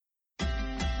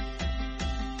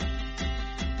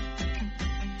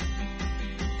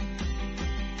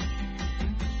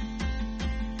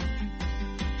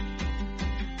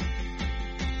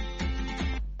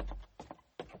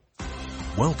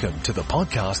Welcome to the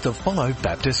podcast of Follow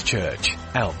Baptist Church.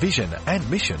 Our vision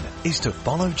and mission is to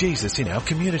follow Jesus in our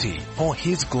community for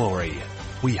His glory.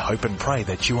 We hope and pray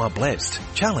that you are blessed,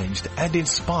 challenged and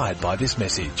inspired by this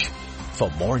message. For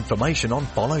more information on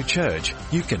Follow Church,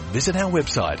 you can visit our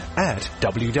website at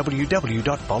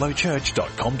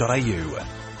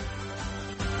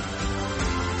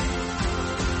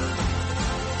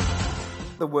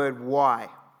www.followchurch.com.au. The word why.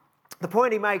 The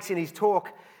point he makes in his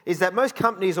talk is that most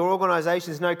companies or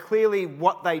organisations know clearly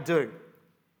what they do.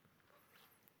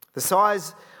 The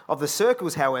size of the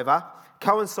circles, however,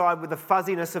 coincide with the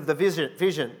fuzziness of the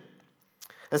vision.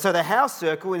 And so the how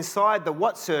circle inside the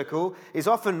what circle is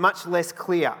often much less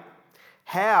clear.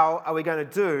 How are we going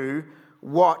to do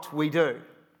what we do?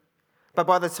 But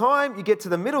by the time you get to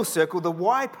the middle circle, the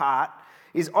why part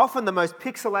is often the most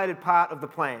pixelated part of the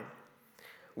plan.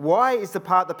 Why is the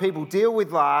part that people deal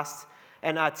with last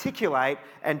and articulate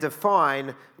and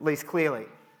define least clearly.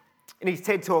 In his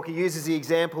TED Talk, he uses the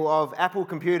example of Apple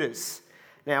computers.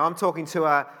 Now, I'm talking to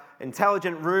an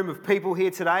intelligent room of people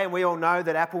here today, and we all know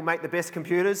that Apple make the best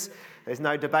computers. There's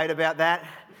no debate about that.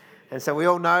 And so we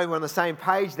all know we're on the same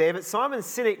page there. But Simon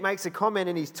Sinek makes a comment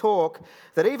in his talk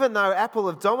that even though Apple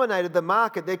have dominated the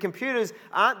market, their computers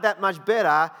aren't that much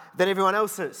better than everyone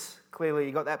else's. Clearly,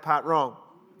 you got that part wrong.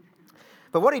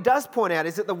 But what he does point out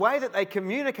is that the way that they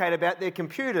communicate about their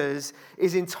computers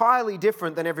is entirely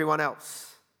different than everyone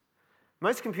else.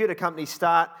 Most computer companies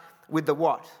start with the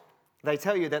what. They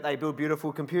tell you that they build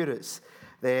beautiful computers.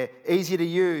 They're easy to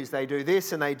use. They do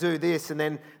this and they do this. And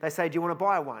then they say, do you want to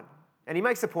buy one? And he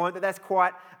makes the point that that's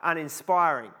quite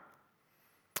uninspiring.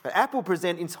 But Apple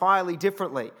present entirely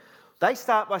differently. They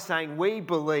start by saying, we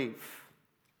believe.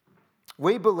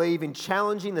 We believe in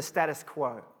challenging the status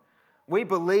quo. We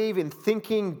believe in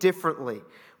thinking differently.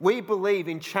 We believe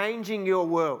in changing your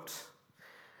world.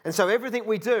 And so everything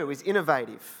we do is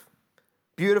innovative,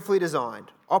 beautifully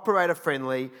designed,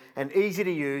 operator-friendly, and easy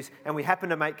to use, and we happen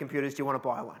to make computers. Do you want to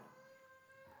buy one?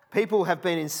 People have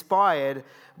been inspired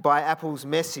by Apple's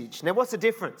message. Now, what's the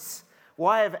difference?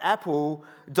 Why have Apple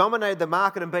dominated the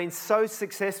market and been so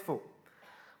successful?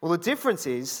 Well, the difference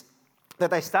is that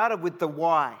they started with the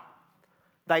why.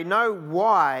 They know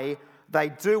why they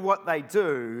do what they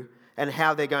do and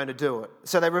how they're going to do it.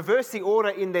 So they reverse the order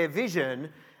in their vision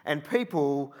and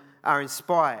people are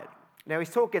inspired. Now his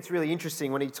talk gets really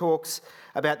interesting when he talks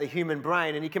about the human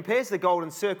brain and he compares the golden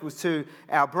circles to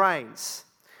our brains.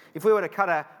 If we were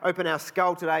to open our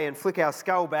skull today and flick our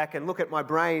skull back and look at my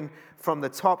brain from the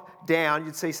top down,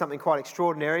 you'd see something quite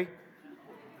extraordinary.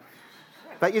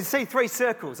 But you'd see three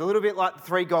circles, a little bit like the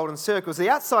three golden circles. The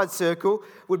outside circle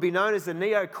would be known as the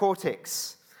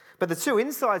neocortex. But the two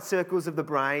inside circles of the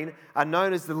brain are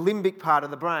known as the limbic part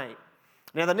of the brain.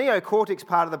 Now, the neocortex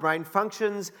part of the brain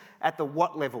functions at the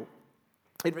what level.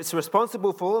 It's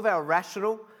responsible for all of our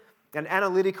rational and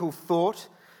analytical thought,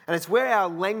 and it's where our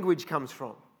language comes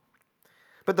from.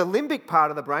 But the limbic part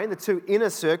of the brain, the two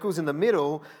inner circles in the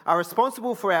middle, are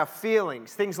responsible for our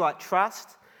feelings, things like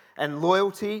trust and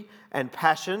loyalty and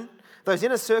passion. Those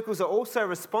inner circles are also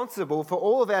responsible for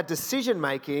all of our decision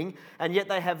making, and yet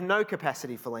they have no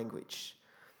capacity for language.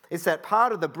 It's that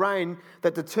part of the brain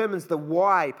that determines the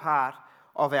why part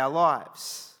of our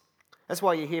lives. That's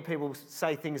why you hear people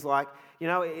say things like,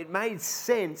 it made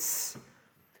sense,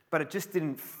 but it just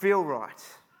didn't feel right.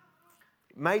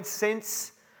 It made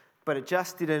sense, but it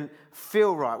just didn't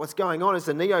feel right. What's going on is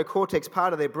the neocortex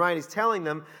part of their brain is telling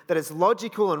them that it's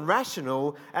logical and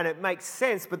rational and it makes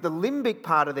sense, but the limbic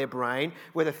part of their brain,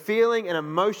 where the feeling and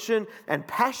emotion and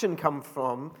passion come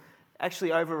from,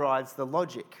 actually overrides the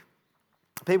logic.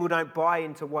 People don't buy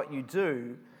into what you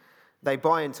do, they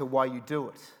buy into why you do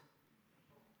it.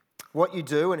 What you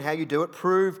do and how you do it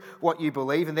prove what you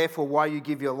believe and therefore why you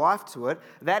give your life to it.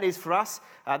 That is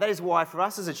why for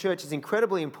us as a church it's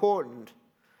incredibly important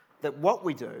that what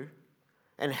we do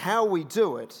and how we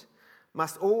do it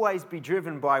must always be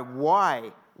driven by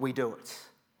why we do it.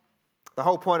 The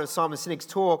whole point of Simon Sinek's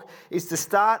talk is to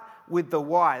start with the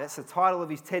why. That's the title of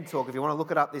his TED Talk if you want to look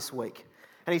it up this week.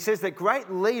 And he says that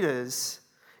great leaders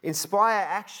inspire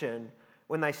action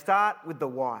when they start with the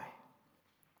why.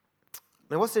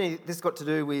 Now what's this got to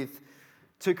do with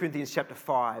 2 Corinthians chapter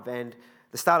 5 and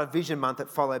the start of Vision Month at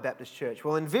Follow Baptist Church?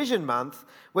 Well, in Vision Month,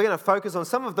 we're going to focus on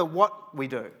some of the what we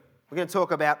do. We're going to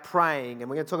talk about praying and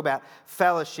we're going to talk about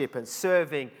fellowship and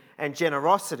serving and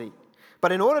generosity.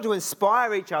 But in order to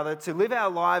inspire each other to live our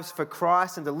lives for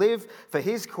Christ and to live for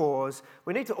His cause,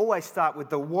 we need to always start with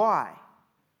the why.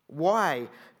 Why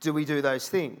do we do those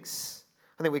things?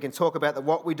 I think we can talk about the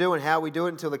what we do and how we do it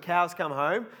until the cows come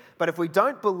home. But if we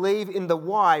don't believe in the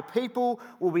why, people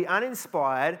will be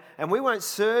uninspired and we won't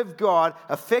serve God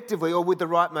effectively or with the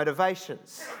right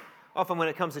motivations. Often when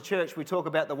it comes to church, we talk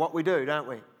about the what we do, don't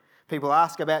we? People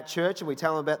ask about church and we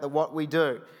tell them about the what we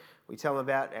do. We tell them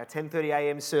about our 10:30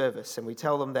 a.m. service, and we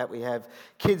tell them that we have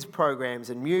kids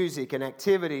programs and music and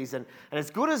activities. And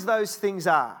as good as those things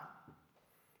are,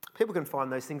 people can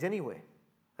find those things anywhere.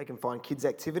 They can find kids'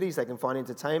 activities, they can find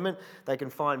entertainment, they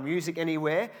can find music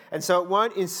anywhere. And so it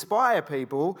won't inspire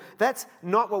people. That's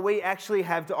not what we actually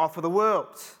have to offer the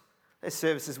world. There's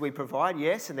services we provide,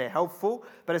 yes, and they're helpful,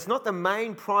 but it's not the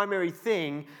main primary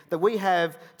thing that we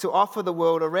have to offer the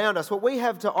world around us. What we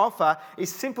have to offer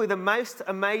is simply the most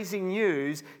amazing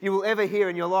news you will ever hear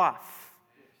in your life.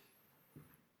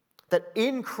 That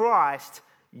in Christ,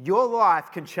 your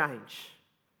life can change.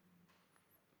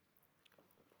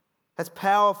 That's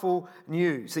powerful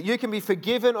news. That you can be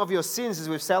forgiven of your sins, as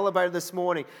we've celebrated this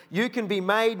morning. You can be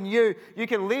made new. You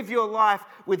can live your life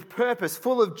with purpose,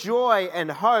 full of joy and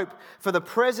hope for the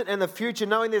present and the future,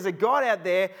 knowing there's a God out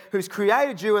there who's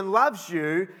created you and loves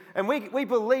you. And we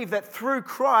believe that through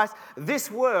Christ, this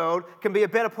world can be a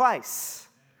better place.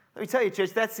 Let me tell you,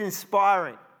 church, that's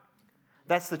inspiring.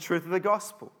 That's the truth of the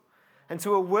gospel. And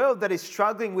to a world that is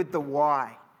struggling with the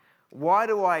why. Why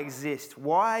do I exist?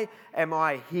 Why am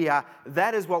I here?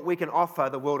 That is what we can offer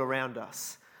the world around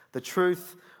us. The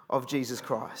truth of Jesus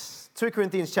Christ. 2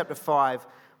 Corinthians chapter 5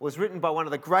 was written by one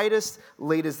of the greatest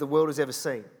leaders the world has ever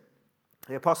seen.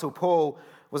 The Apostle Paul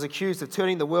was accused of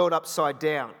turning the world upside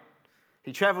down.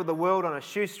 He travelled the world on a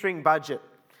shoestring budget,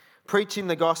 preaching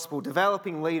the gospel,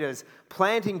 developing leaders,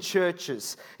 planting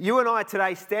churches. You and I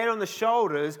today stand on the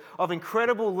shoulders of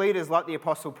incredible leaders like the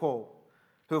Apostle Paul,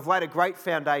 who have laid a great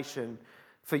foundation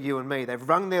for you and me. They've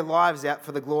wrung their lives out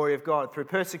for the glory of God through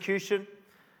persecution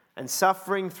and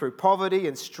suffering, through poverty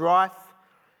and strife.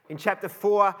 In chapter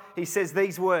 4, he says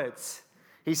these words.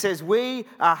 He says, "We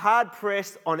are hard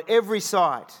pressed on every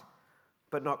side,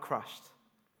 but not crushed.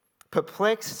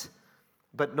 Perplexed,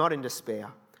 but not in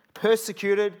despair.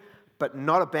 Persecuted, but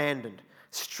not abandoned.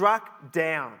 Struck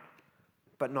down,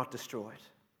 but not destroyed."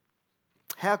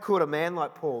 How could a man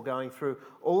like Paul, going through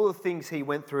all the things he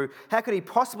went through, how could he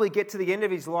possibly get to the end of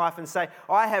his life and say,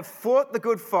 "I have fought the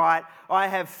good fight, I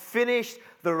have finished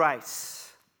the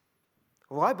race"?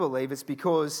 Well, I believe it's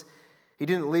because he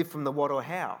didn't live from the what or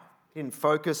how. He didn't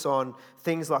focus on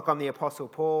things like, "I'm the Apostle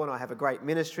Paul and I have a great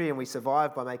ministry and we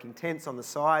survive by making tents on the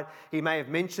side." He may have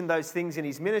mentioned those things in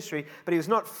his ministry, but he was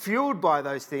not fueled by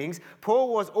those things.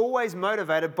 Paul was always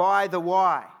motivated by the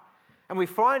why. And we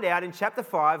find out in chapter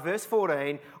 5, verse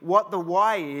 14, what the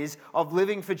why is of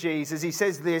living for Jesus. He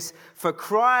says this, "For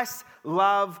Christ's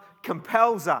love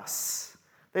compels us."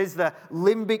 There's the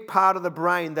limbic part of the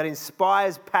brain that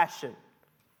inspires passion.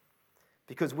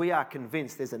 Because we are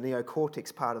convinced there's a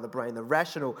neocortex part of the brain, the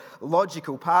rational,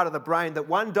 logical part of the brain, that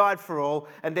one died for all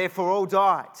and therefore all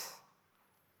died.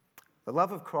 The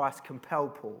love of Christ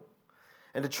compelled Paul.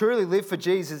 And to truly live for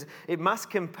Jesus, it must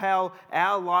compel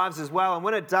our lives as well. And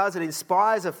when it does, it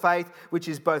inspires a faith which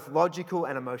is both logical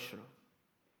and emotional.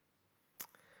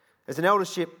 As an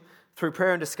eldership, through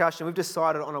prayer and discussion, we've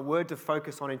decided on a word to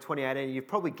focus on in 2018. You've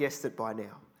probably guessed it by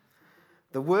now.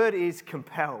 The word is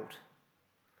compelled.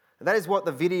 And that is what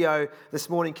the video this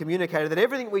morning communicated, that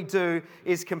everything we do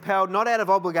is compelled, not out of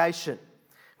obligation.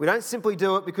 We don't simply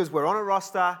do it because we're on a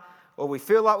roster or we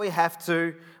feel like we have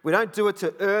to. We don't do it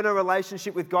to earn a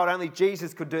relationship with God. Only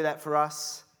Jesus could do that for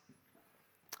us.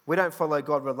 We don't follow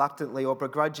God reluctantly or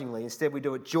begrudgingly. Instead, we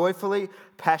do it joyfully,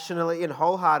 passionately, and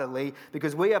wholeheartedly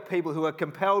because we are people who are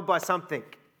compelled by something.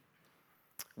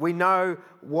 We know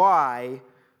why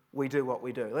we do what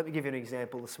we do. Let me give you an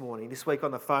example this morning. This week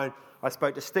on the phone, I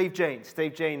spoke to Steve Jean.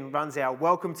 Steve Jean runs our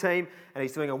welcome team, and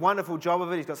he's doing a wonderful job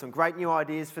of it. He's got some great new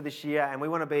ideas for this year, and we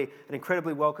want to be an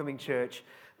incredibly welcoming church.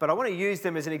 But I want to use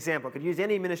them as an example. I could use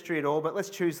any ministry at all, but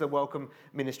let's choose the welcome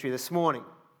ministry this morning.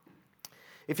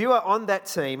 If you are on that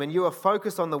team and you are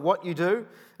focused on the what you do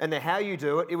and the how you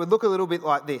do it, it would look a little bit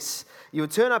like this. You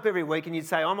would turn up every week and you'd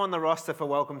say, "I'm on the roster for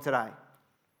welcome today.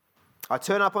 I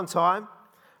turn up on time.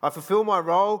 I fulfill my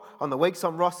role on the weeks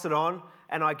I'm rostered on,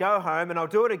 and I go home and I'll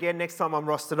do it again next time I'm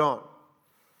rostered on."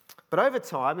 But over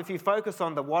time, if you focus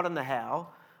on the what and the how,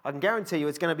 I can guarantee you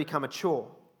it's going to become a chore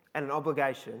and an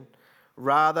obligation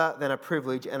rather than a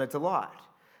privilege and a delight.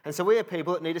 And so we are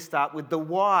people that need to start with the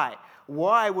why.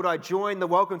 Why would I join the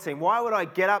welcome team? Why would I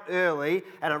get up early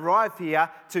and arrive here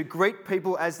to greet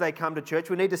people as they come to church?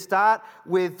 We need to start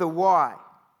with the why.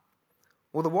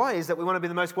 Well, the why is that we want to be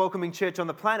the most welcoming church on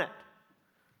the planet.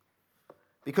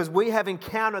 Because we have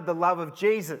encountered the love of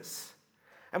Jesus.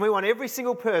 And we want every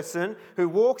single person who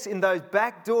walks in those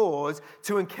back doors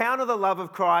to encounter the love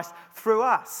of Christ through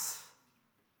us.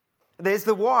 There's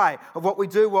the why of what we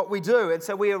do. And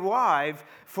so we arrive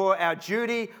for our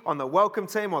duty on the welcome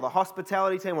team or the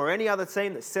hospitality team or any other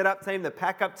team, the setup team, the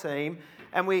pack-up team,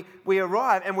 and we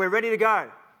arrive and we're ready to go.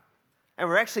 And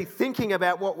we're actually thinking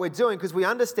about what we're doing because we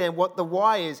understand what the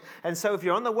why is. And so if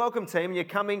you're on the welcome team and you're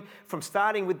coming from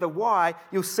starting with the why,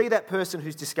 you'll see that person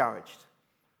who's discouraged.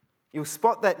 You'll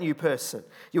spot that new person.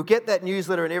 You'll get that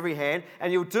newsletter in every hand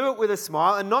and you'll do it with a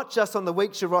smile, and not just on the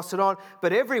weeks you're rostered on,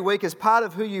 but every week as part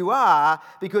of who you are,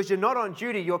 because you're not on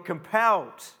duty, you're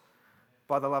compelled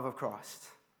by the love of Christ.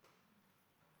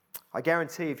 I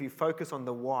guarantee if you focus on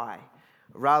the why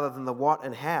rather than the what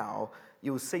and how,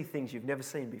 you'll see things you've never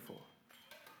seen before.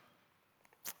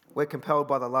 We're compelled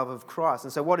by the love of Christ.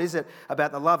 And so what is it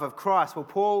about the love of Christ? Well,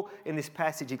 Paul in this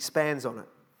passage expands on it.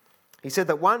 He said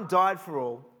that one died for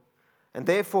all, and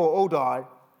therefore all died.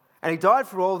 And he died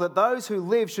for all, that those who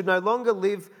live should no longer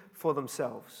live for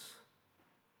themselves,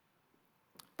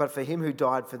 but for him who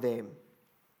died for them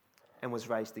and was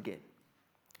raised again.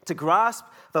 To grasp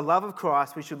the love of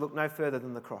Christ, we should look no further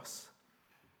than the cross.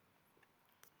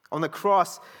 On the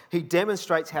cross, he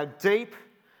demonstrates how deep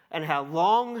and how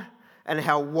long and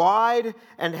how wide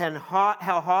and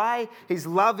how high his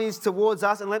love is towards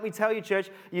us. And let me tell you, church,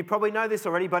 you probably know this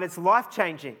already, but it's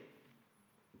life-changing.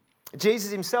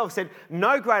 Jesus himself said,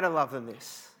 no greater love than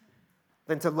this,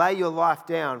 than to lay your life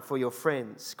down for your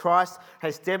friends. Christ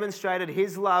has demonstrated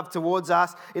his love towards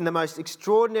us in the most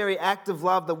extraordinary act of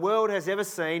love the world has ever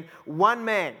seen. One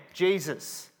man,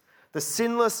 Jesus, the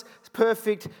sinless,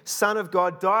 perfect Son of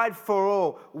God, died for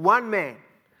all. One man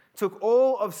took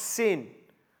all of sin,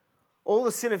 all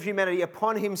the sin of humanity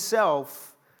upon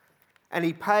himself, and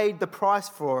he paid the price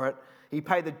for it. He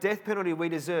paid the death penalty we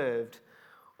deserved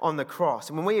on the cross.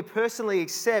 And when we personally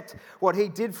accept what he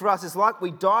did for us, it's like we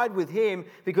died with him,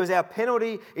 because our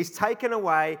penalty is taken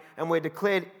away and we're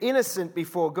declared innocent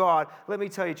before God. Let me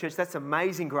tell you, church, that's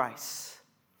amazing grace.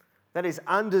 That is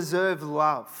undeserved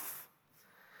love.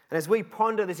 And as we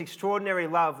ponder this extraordinary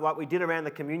love like we did around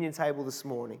the communion table this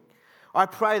morning, I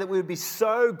pray that we would be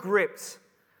so gripped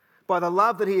by the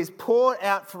love that he has poured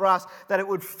out for us, that it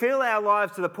would fill our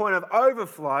lives to the point of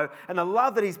overflow, and the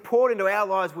love that he's poured into our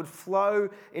lives would flow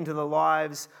into the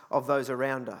lives of those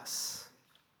around us.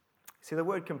 See, the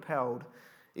word compelled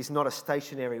is not a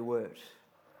stationary word.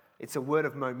 It's a word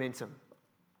of momentum.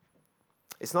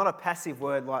 It's not a passive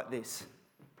word like this.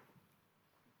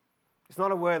 It's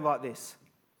not a word like this.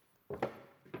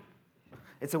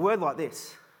 It's a word like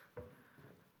this.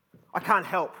 I can't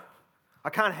help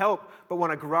but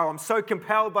want to grow. I'm so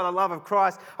compelled by the love of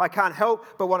Christ. I can't help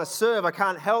but want to serve. I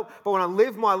can't help but want to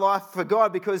live my life for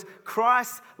God, because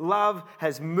Christ's love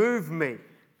has moved me.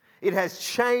 It has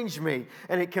changed me,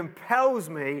 and it compels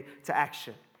me to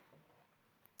action.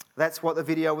 That's what the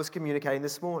video was communicating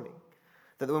this morning.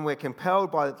 That when we're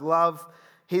compelled by love,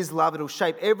 his love, it'll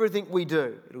shape everything we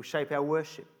do. It'll shape our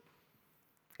worship.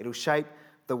 It'll shape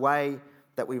the way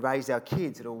that we raise our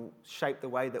kids. It'll shape the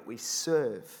way that we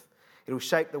serve. It'll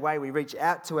shape the way we reach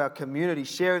out to our community,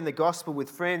 sharing the gospel with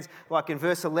friends, like in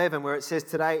verse 11, where it says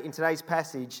today in today's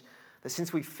passage that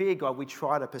since we fear God, we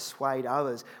try to persuade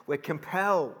others. We're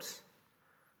compelled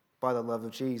by the love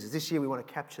of Jesus. This year we want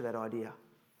to capture that idea,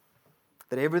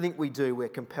 that everything we do, we're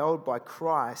compelled by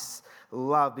Christ's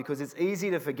love, because it's easy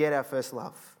to forget our first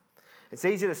love. It's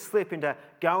easy to slip into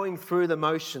going through the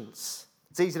motions.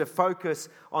 It's easy to focus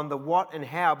on the what and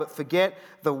how, but forget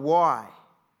the why.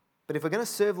 But if we're going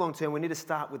to serve long term, we need to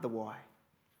start with the why.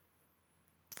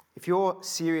 If you're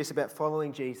serious about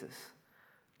following Jesus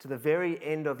to the very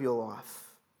end of your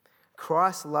life,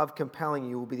 Christ's love compelling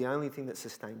you will be the only thing that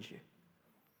sustains you.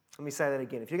 Let me say that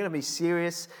again. If you're going to be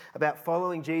serious about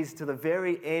following Jesus to the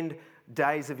very end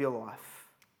days of your life,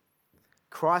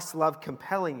 Christ's love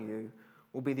compelling you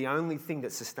will be the only thing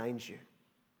that sustains you.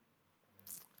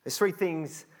 There's three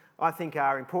things I think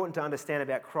are important to understand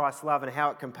about Christ's love and how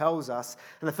it compels us.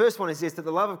 And the first one is this, that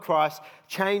the love of Christ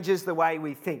changes the way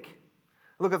we think.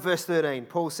 Look at verse 13.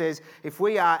 Paul says, if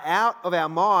we are out of our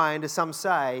mind, as some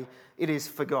say, it is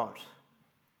for God.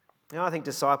 Now, I think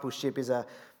discipleship is a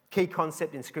key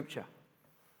concept in Scripture.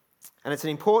 And it's an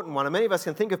important one. And many of us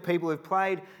can think of people who've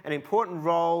played an important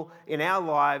role in our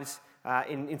lives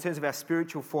in terms of our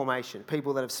spiritual formation,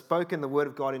 people that have spoken the word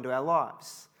of God into our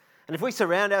lives. And if we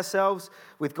surround ourselves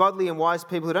with godly and wise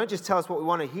people who don't just tell us what we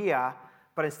want to hear,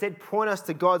 but instead point us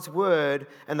to God's word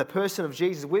and the person of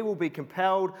Jesus, we will be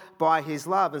compelled by his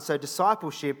love. And so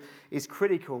discipleship is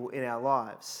critical in our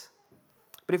lives.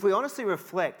 But if we honestly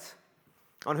reflect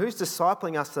on who's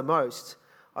discipling us the most,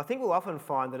 I think we'll often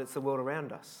find that it's the world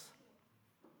around us.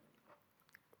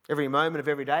 Every moment of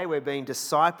every day, we're being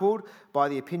discipled by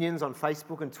the opinions on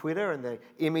Facebook and Twitter and the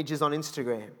images on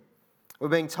Instagram. We're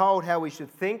being told how we should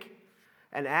think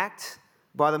and act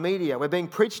by the media. We're being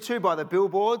preached to by the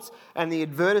billboards and the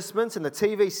advertisements and the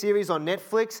TV series on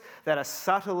Netflix that are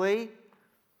subtly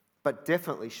but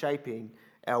definitely shaping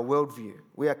our worldview.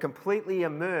 We are completely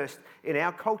immersed in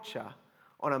our culture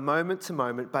on a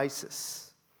moment-to-moment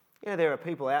basis. You know, there are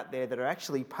people out there that are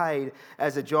actually paid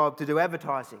as a job to do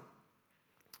advertising.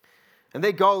 And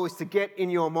their goal is to get in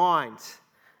your mind.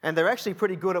 And they're actually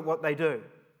pretty good at what they do.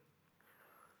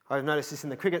 I've noticed this in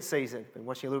the cricket season. Been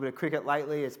watching a little bit of cricket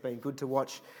lately. It's been good to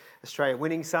watch Australia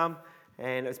winning some.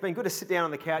 And it's been good to sit down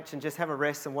on the couch and just have a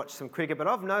rest and watch some cricket. But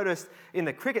I've noticed in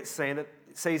the cricket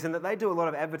season that they do a lot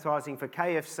of advertising for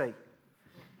KFC.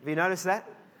 Have you noticed that?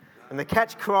 And the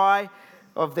catch cry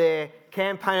of their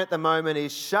campaign at the moment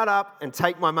is, "Shut up and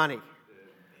take my money."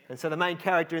 And so the main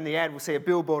character in the ad will see a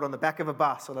billboard on the back of a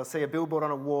bus, or they'll see a billboard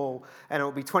on a wall, and it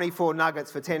will be 24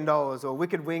 nuggets for $10, or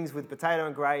wicked wings with potato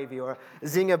and gravy, or a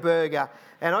zinger burger.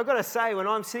 And I've got to say, when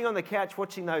I'm sitting on the couch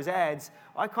watching those ads,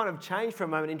 I kind of change for a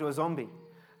moment into a zombie.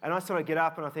 And I sort of get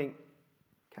up and I think,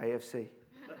 KFC.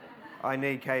 I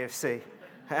need KFC.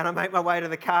 And I make my way to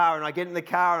the car, and I get in the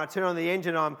car, and I turn on the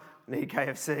engine, and I'm, need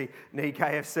KFC, need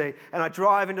KFC. And I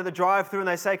drive into the drive-thru and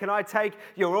they say, "Can I take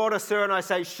your order, sir?" And I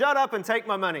say, "Shut up and take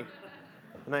my money."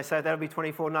 And they say, "That'll be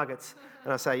 24 nuggets.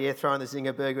 And I say, "Yeah, throw in the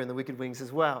zinger burger and the wicked wings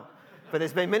as well." But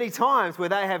there's been many times where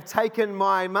they have taken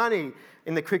my money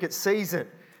in the cricket season.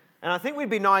 And I think we'd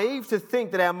be naive to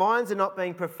think that our minds are not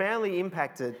being profoundly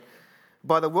impacted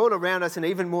by the world around us in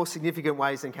even more significant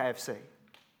ways than KFC.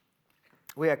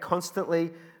 We are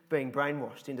constantly being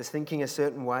brainwashed into thinking a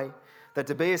certain way, that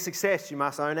to be a success, you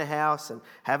must own a house and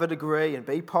have a degree and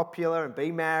be popular and be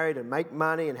married and make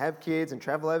money and have kids and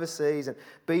travel overseas and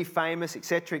be famous,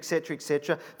 etc., etc.,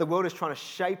 etc. The world is trying to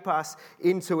shape us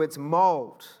into its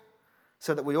mould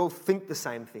so that we all think the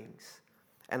same things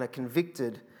and are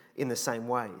convicted in the same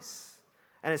ways.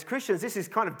 And as Christians, this is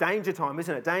kind of danger time,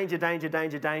 isn't it? Danger, danger,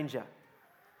 danger, danger.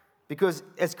 Because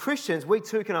as Christians, we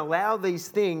too can allow these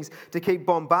things to keep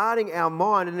bombarding our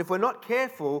mind. And if we're not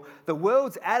careful, the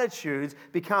world's attitudes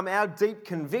become our deep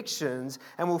convictions,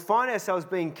 and we'll find ourselves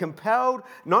being compelled,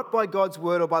 not by God's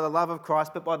word or by the love of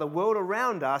Christ, but by the world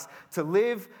around us to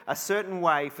live a certain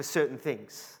way for certain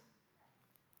things.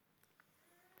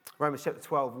 Romans chapter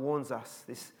 12 warns us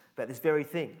about this very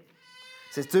thing.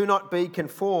 It says, "Do not be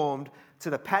conformed to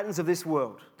the patterns of this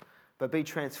world, but be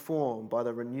transformed by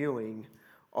the renewing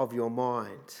of your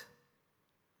mind.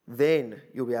 Then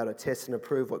you'll be able to test and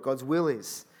approve what God's will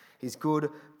is, his good,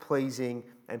 pleasing,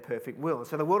 and perfect will." And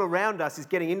so the world around us is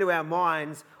getting into our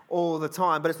minds all the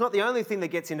time, but it's not the only thing that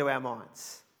gets into our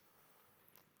minds.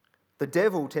 The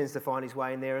devil tends to find his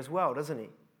way in there as well, doesn't he?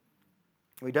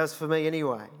 He does for me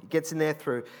anyway. He gets in there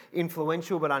through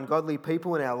influential but ungodly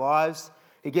people in our lives.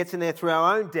 He gets in there through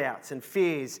our own doubts and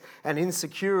fears and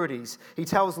insecurities. He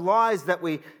tells lies that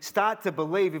we start to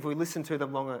believe if we listen to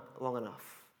them long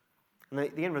enough. And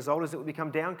the end result is that we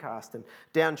become downcast and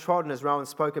downtrodden, as Rowan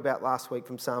spoke about last week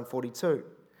from Psalm 42.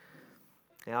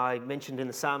 Now, I mentioned in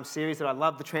the Psalm series that I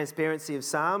love the transparency of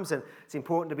Psalms, and it's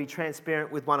important to be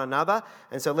transparent with one another.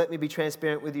 And so let me be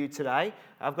transparent with you today.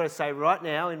 I've got to say right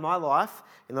now in my life,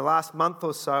 in the last month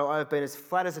or so, I have been as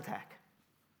flat as a tack.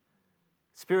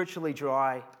 Spiritually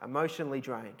dry, emotionally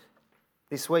drained.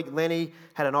 This week, Lenny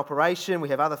had an operation. We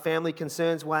have other family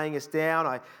concerns weighing us down.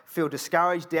 I feel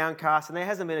discouraged, downcast, and there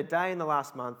hasn't been a day in the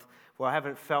last month where I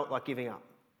haven't felt like giving up.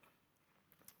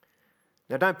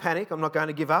 Now, don't panic. I'm not going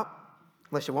to give up.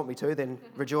 Unless you want me to, then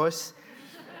rejoice.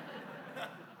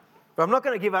 But I'm not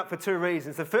going to give up for two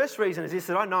reasons. The first reason is this,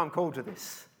 that I know I'm called to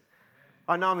this.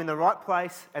 I know I'm in the right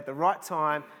place at the right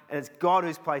time, and it's God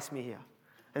who's placed me here.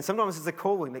 And sometimes it's a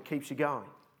calling that keeps you going.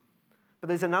 But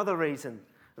there's another reason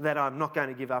that I'm not going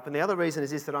to give up. And the other reason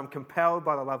is this, that I'm compelled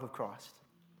by the love of Christ.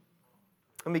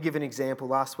 Let me give an example.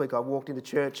 Last week I walked into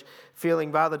church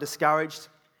feeling rather discouraged.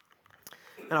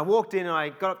 And I walked in and I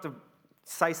got up to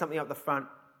say something up the front.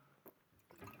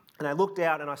 And I looked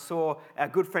out and I saw our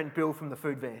good friend Bill from the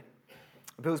food van.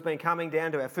 Bill's been coming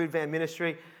down to our food van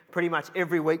ministry pretty much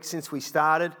every week since we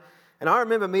started. And I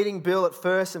remember meeting Bill at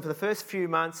first, and for the first few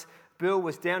months, Bill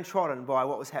was downtrodden by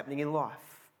what was happening in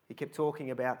life. He kept talking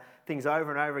about things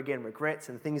over and over again, regrets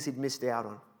and things he'd missed out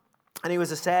on. And he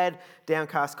was a sad,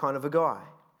 downcast kind of a guy.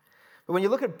 But when you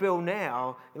look at Bill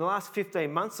now, in the last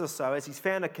 15 months or so, as he's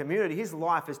found a community, his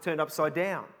life has turned upside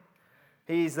down.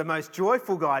 He's the most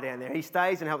joyful guy down there. He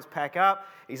stays and helps pack up.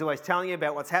 He's always telling you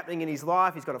about what's happening in his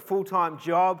life. He's got a full-time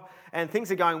job and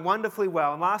things are going wonderfully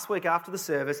well. And last week after the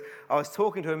service, I was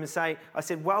talking to him and I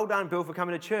said, well done, Bill, for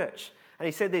coming to church. And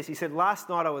he said this, he said, last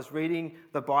night I was reading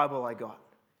the Bible I got.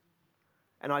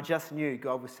 And I just knew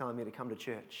God was telling me to come to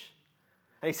church.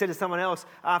 And he said to someone else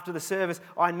after the service,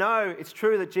 I know it's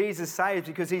true that Jesus saves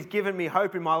because he's given me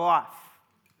hope in my life.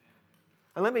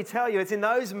 And let me tell you, it's in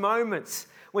those moments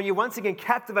when you're once again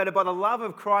captivated by the love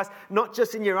of Christ, not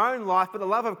just in your own life, but the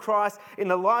love of Christ in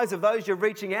the lives of those you're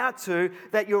reaching out to,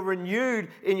 that you're renewed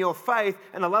in your faith,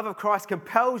 and the love of Christ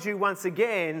compels you once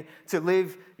again to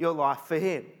live your life for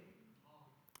him.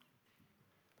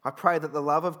 I pray that the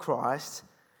love of Christ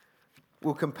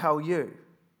will compel you.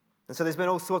 And so there's been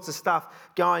all sorts of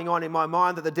stuff going on in my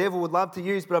mind that the devil would love to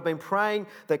use, but I've been praying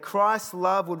that Christ's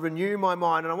love would renew my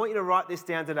mind. And I want you to write this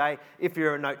down today if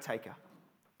you're a note taker.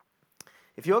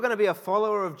 If you're going to be a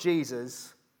follower of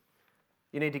Jesus,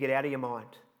 you need to get out of your mind.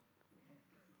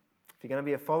 If you're going to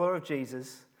be a follower of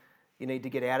Jesus, you need to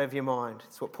get out of your mind.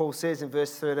 It's what Paul says in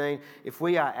verse 13. If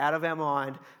we are out of our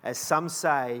mind, as some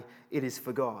say, it is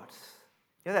for God.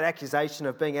 You know, that accusation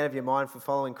of being out of your mind for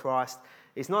following Christ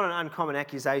is not an uncommon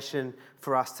accusation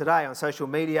for us today. On social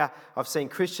media, I've seen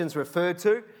Christians referred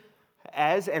to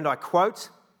as, and I quote,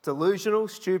 delusional,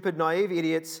 stupid, naive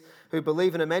idiots who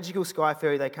believe in a magical sky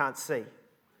fairy they can't see.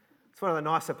 It's one of the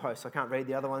nicer posts. I can't read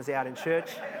the other ones out in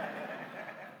church.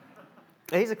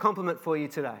 Here's a compliment for you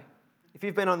today. If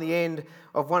you've been on the end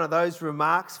of one of those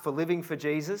remarks for living for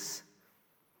Jesus,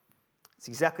 it's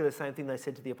exactly the same thing they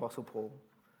said to the Apostle Paul.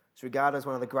 He's regarded as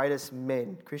one of the greatest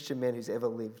men, Christian men who's ever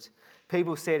lived.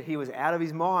 People said he was out of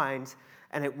his mind,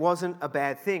 and it wasn't a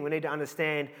bad thing. We need to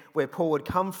understand where Paul had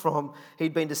come from.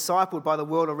 He'd been discipled by the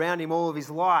world around him all of his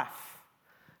life.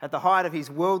 At the height of his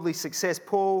worldly success,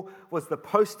 Paul was the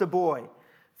poster boy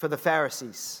for the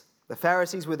Pharisees. The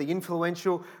Pharisees were the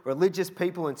influential religious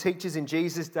people and teachers in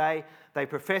Jesus' day. They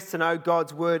professed to know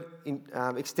God's word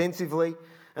extensively,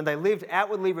 and they lived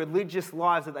outwardly religious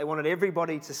lives that they wanted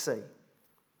everybody to see.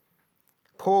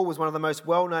 Paul was one of the most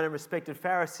well-known and respected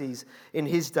Pharisees in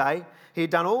his day. He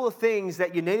had done all the things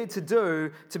that you needed to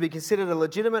do to be considered a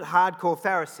legitimate hardcore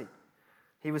Pharisee.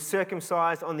 He was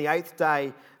circumcised on the 8th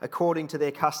day according to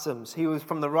their customs. He was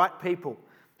from the right people.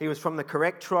 He was from the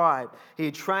correct tribe. He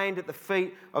had trained at the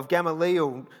feet of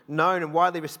Gamaliel, known and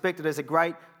widely respected as a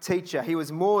great teacher. He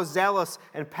was more zealous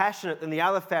and passionate than the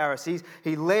other Pharisees.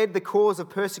 He led the cause of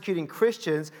persecuting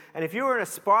Christians. And if you were an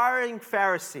aspiring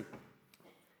Pharisee,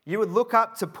 you would look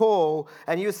up to Paul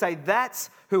and you would say,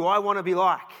 that's who I want to be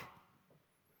like.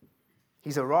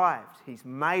 He's arrived. He's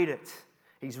made it.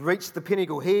 He's reached the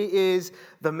pinnacle. He is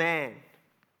the man.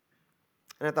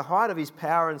 And at the height of his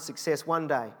power and success one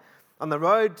day, on the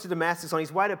road to Damascus, on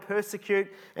his way to persecute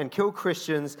and kill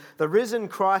Christians, the risen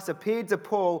Christ appeared to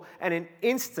Paul and in an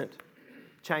instant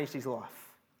changed his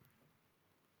life.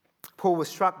 Paul was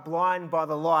struck blind by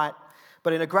the light,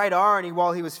 but in a great irony,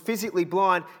 while he was physically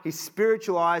blind, his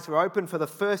spiritual eyes were opened for the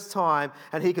first time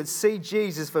and he could see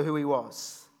Jesus for who he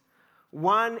was.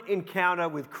 One encounter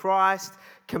with Christ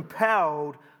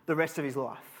compelled the rest of his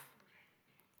life.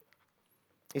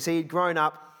 You see, he'd grown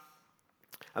up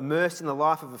immersed in the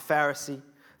life of a Pharisee.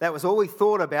 That was all he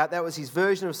thought about. That was his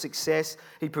version of success.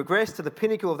 He progressed to the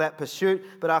pinnacle of that pursuit,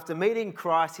 but after meeting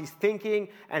Christ, his thinking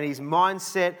and his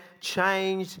mindset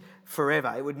changed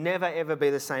forever. It would never, ever be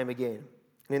the same again.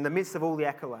 And in the midst of all the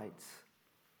accolades,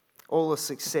 all the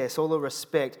success, all the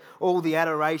respect, all the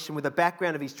adoration, with the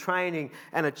background of his training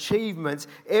and achievements,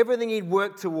 everything he'd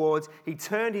worked towards, he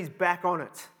turned his back on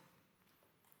it.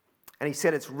 And he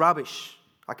said, it's rubbish.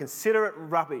 I consider it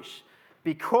rubbish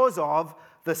because of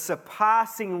the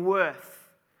surpassing worth.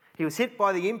 He was hit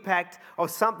by the impact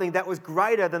of something that was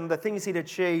greater than the things he'd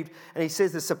achieved. And he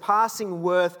says, the surpassing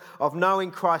worth of knowing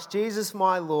Christ Jesus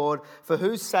my Lord, for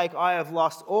whose sake I have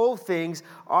lost all things,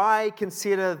 I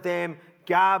consider them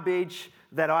garbage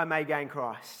that I may gain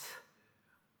Christ.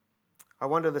 I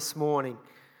wonder this morning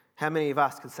how many of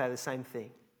us could say the same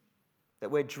thing. That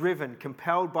we're driven,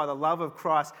 compelled by the love of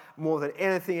Christ more than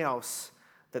anything else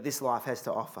that this life has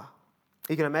to offer.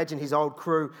 You can imagine his old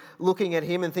crew looking at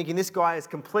him and thinking, this guy has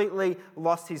completely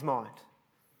lost his mind.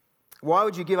 Why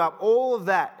would you give up all of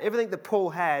that, everything that Paul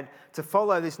had, to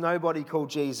follow this nobody called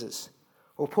Jesus?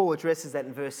 Well, Paul addresses that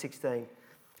in verse 16.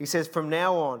 He says, from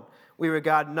now on, we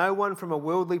regard no one from a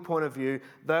worldly point of view,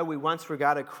 though we once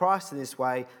regarded Christ in this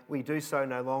way, we do so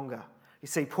no longer. You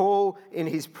see, Paul, in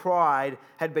his pride,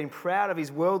 had been proud of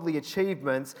his worldly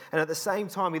achievements, and at the same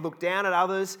time, he looked down at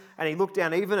others, and he looked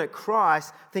down even at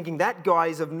Christ, thinking that guy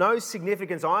is of no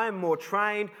significance. I am more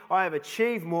trained, I have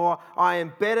achieved more, I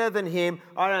am better than him,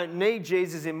 I don't need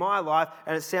Jesus in my life,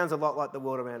 and it sounds a lot like the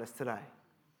world around us today.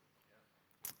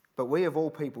 But we of all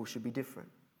people should be different.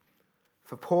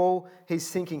 For Paul, his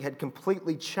thinking had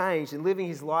completely changed, and living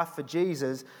his life for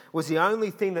Jesus was the only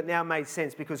thing that now made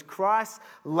sense, because Christ's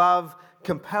love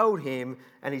compelled him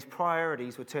and his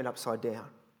priorities were turned upside down.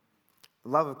 The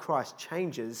love of Christ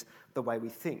changes the way we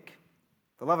think.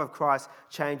 The love of Christ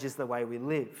changes the way we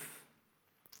live.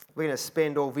 We're going to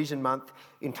spend all Vision Month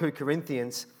in 2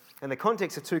 Corinthians, and the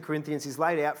context of 2 Corinthians is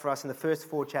laid out for us in the first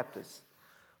 4 chapters.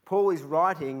 Paul is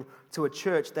writing to a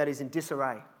church that is in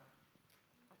disarray.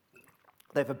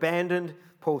 They've abandoned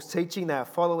Paul's teaching. They are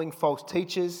following false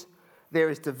teachers. There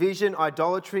is division,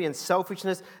 idolatry, and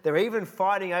selfishness. They're even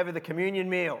fighting over the communion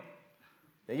meal.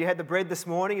 Now, you had the bread this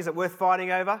morning. Is it worth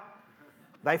fighting over?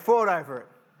 They fought over it.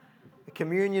 The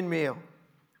communion meal.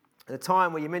 At a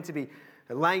time where you're meant to be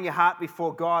laying your heart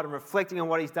before God and reflecting on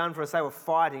what He's done for us, they were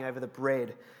fighting over the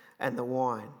bread and the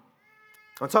wine.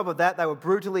 On top of that, they were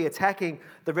brutally attacking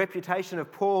the reputation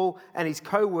of Paul and his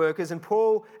co-workers. And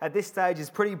Paul, at this stage, is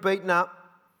pretty beaten up.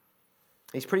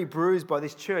 He's pretty bruised by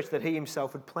this church that he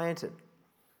himself had planted.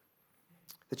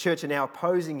 The church are now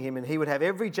opposing him, and he would have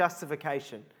every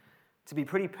justification to be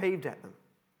pretty peeved at them.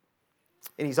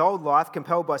 In his old life,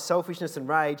 compelled by selfishness and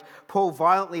rage, Paul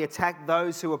violently attacked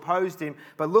those who opposed him.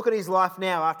 But look at his life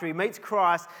now. After he meets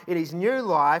Christ in his new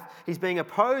life, he's being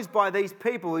opposed by these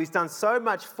people he's done so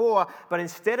much for, but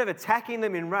instead of attacking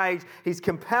them in rage, he's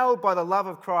compelled by the love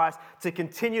of Christ to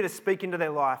continue to speak into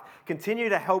their life, continue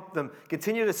to help them,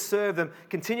 continue to serve them,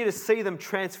 continue to see them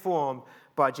transformed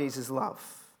by Jesus' love.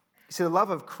 You see, the love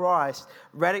of Christ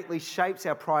radically shapes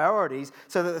our priorities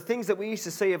so that the things that we used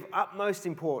to see of utmost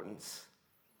importance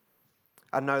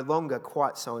are no longer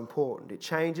quite so important. It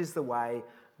changes the way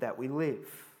that we live.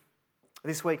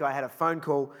 This week I had a phone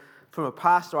call from a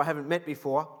pastor I haven't met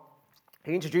before.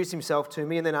 He introduced himself to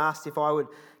me and then asked if I would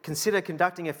consider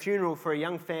conducting a funeral for a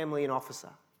young family and officer.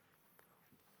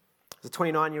 It was a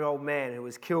 29-year-old man who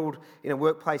was killed in a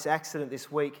workplace accident this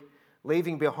week,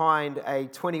 leaving behind a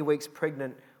 20 weeks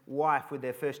pregnant wife with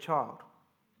their first child.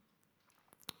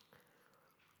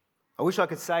 I wish I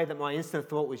could say that my instant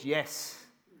thought was yes.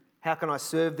 How can I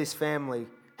serve this family?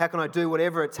 How can I do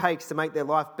whatever it takes to make their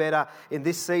life better in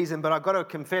this season? But I've got to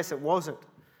confess it wasn't.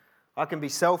 I can be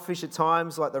selfish at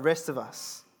times like the rest of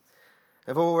us.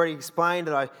 I've already explained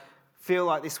that I feel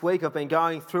like this week I've been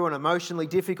going through an emotionally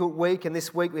difficult week, and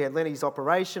this week we had Lenny's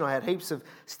operation. I had heaps of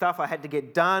stuff I had to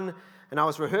get done, and I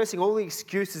was rehearsing all the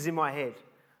excuses in my head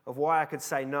of why I could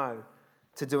say no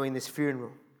to doing this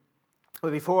funeral.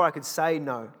 But before I could say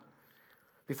no,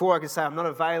 before I could say I'm not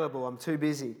available, I'm too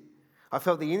busy, I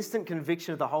felt the instant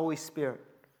conviction of the Holy Spirit,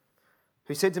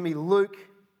 who said to me, Luke,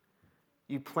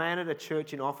 you planted a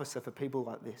church in Officer for people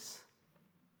like this.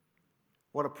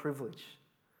 What a privilege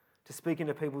to speak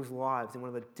into people's lives in one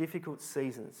of the difficult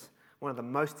seasons, one of the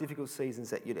most difficult seasons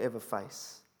that you'd ever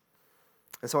face.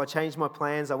 And so I changed my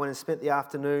plans. I went and spent the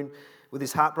afternoon with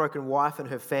his heartbroken wife and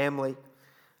her family.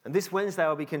 And this Wednesday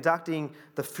I'll be conducting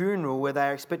the funeral where they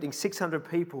are expecting 600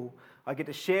 people. I get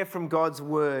to share from God's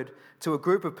word to a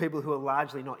group of people who are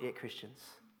largely not yet Christians.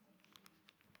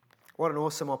 What an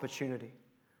awesome opportunity.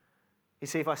 You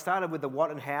see, if I started with the what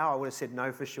and how, I would have said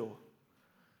no for sure.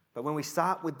 But when we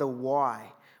start with the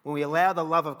why, when we allow the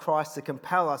love of Christ to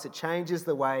compel us, it changes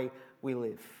the way we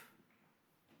live.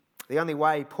 The only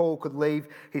way Paul could leave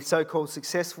his so-called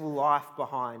successful life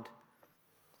behind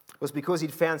was because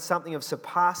he'd found something of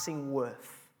surpassing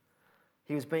worth.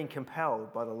 He was being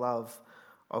compelled by the love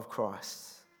of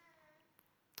Christ.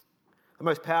 The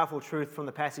most powerful truth from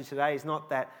the passage today is not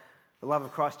that the love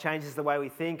of Christ changes the way we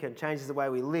think and changes the way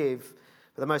we live,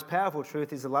 but the most powerful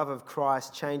truth is the love of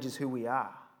Christ changes who we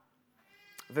are.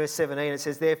 Verse 17, it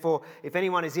says, therefore, if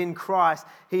anyone is in Christ,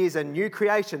 he is a new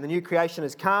creation. The new creation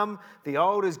has come, the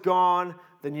old is gone,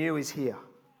 the new is here.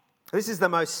 This is the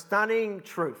most stunning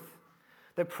truth,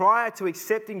 that prior to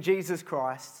accepting Jesus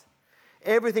Christ,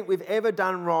 everything we've ever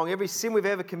done wrong, every sin we've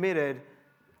ever committed,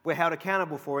 we're held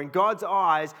accountable for. In God's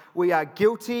eyes, we are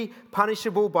guilty,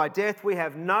 punishable by death. We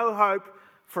have no hope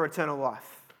for eternal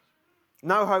life.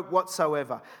 No hope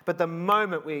whatsoever. But the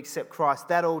moment we accept Christ,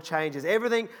 that all changes.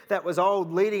 Everything that was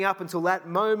old leading up until that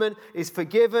moment is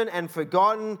forgiven and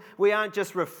forgotten. We aren't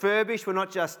just refurbished. We're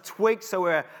not just tweaked so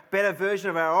we're a better version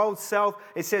of our old self.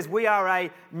 It says we are a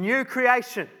new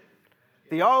creation.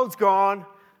 The old's gone.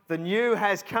 The new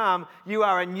has come. You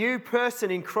are a new person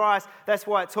in Christ. That's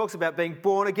why it talks about being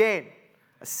born again,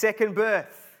 a second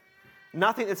birth.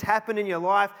 Nothing that's happened in your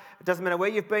life, it doesn't matter where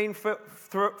you've been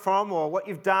from or what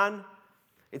you've done,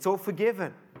 it's all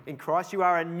forgiven. In Christ, you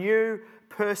are a new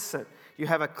person. You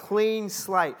have a clean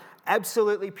slate,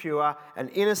 absolutely pure and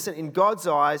innocent in God's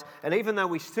eyes. And even though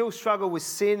we still struggle with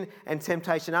sin and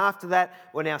temptation after that,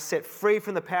 we're now set free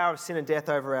from the power of sin and death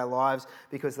over our lives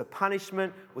because the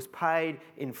punishment was paid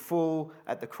in full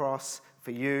at the cross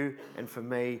for you and for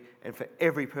me and for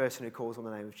every person who calls on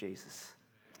the name of Jesus.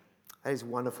 That is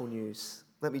wonderful news.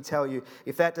 Let me tell you,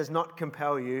 if that does not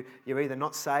compel you, you're either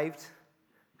not saved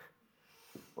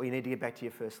or you need to get back to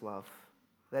your first love.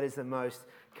 That is the most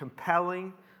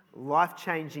compelling,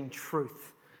 life-changing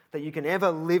truth that you can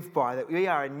ever live by, that we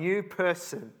are a new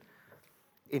person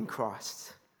in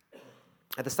Christ.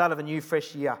 At the start of a new,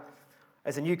 fresh year,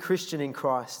 as a new Christian in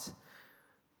Christ,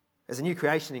 as a new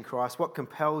creation in Christ, what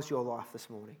compels your life this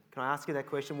morning? Can I ask you that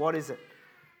question? What is it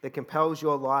that compels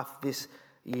your life this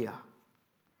year?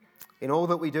 In all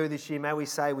that we do this year, may we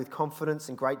say with confidence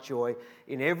and great joy,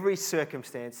 in every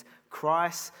circumstance,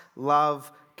 Christ's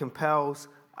love compels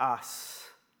us.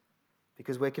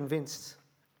 Because we're convinced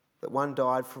that one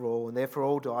died for all, and therefore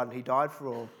all died, and he died for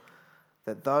all,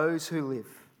 that those who live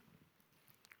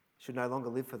should no longer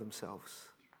live for themselves,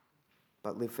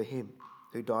 but live for him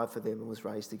who died for them and was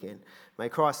raised again. May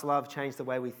Christ's love change the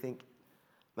way we think.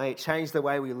 May it change the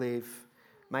way we live.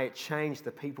 May it change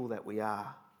the people that we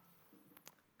are.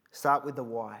 Start with the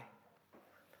why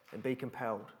and be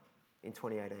compelled in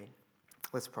 2018.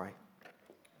 Let's pray.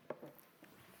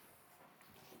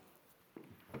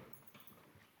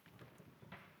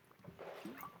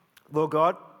 Lord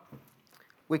God,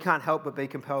 we can't help but be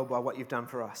compelled by what you've done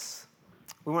for us.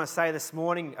 We want to say this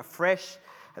morning afresh,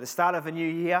 at the start of a new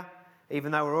year,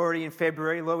 even though we're already in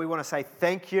February, Lord, we want to say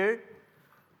thank you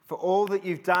for all that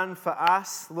you've done for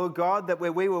us, Lord God, that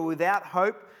where we were without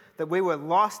hope, that we were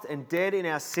lost and dead in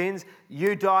our sins,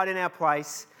 you died in our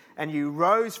place and you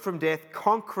rose from death,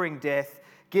 conquering death,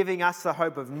 giving us the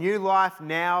hope of new life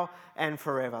now and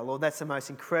forever. Lord, that's the most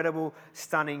incredible,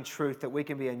 stunning truth, that we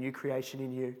can be a new creation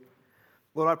in you.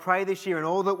 Lord, I pray this year in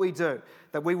all that we do,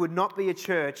 that we would not be a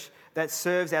church that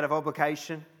serves out of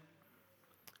obligation,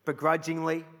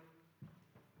 begrudgingly,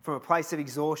 from a place of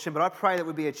exhaustion, but I pray that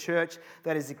we'd be a church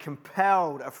that is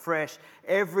compelled afresh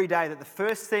every day, that the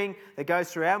first thing that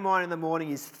goes through our mind in the morning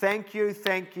is thank you,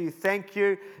 thank you, thank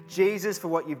you, Jesus, for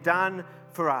what you've done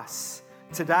for us.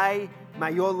 Today,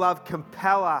 may your love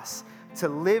compel us to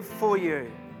live for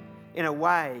you in a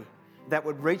way that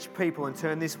would reach people and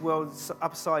turn this world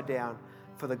upside down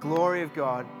for the glory of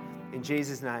God. In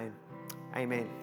Jesus' name, amen.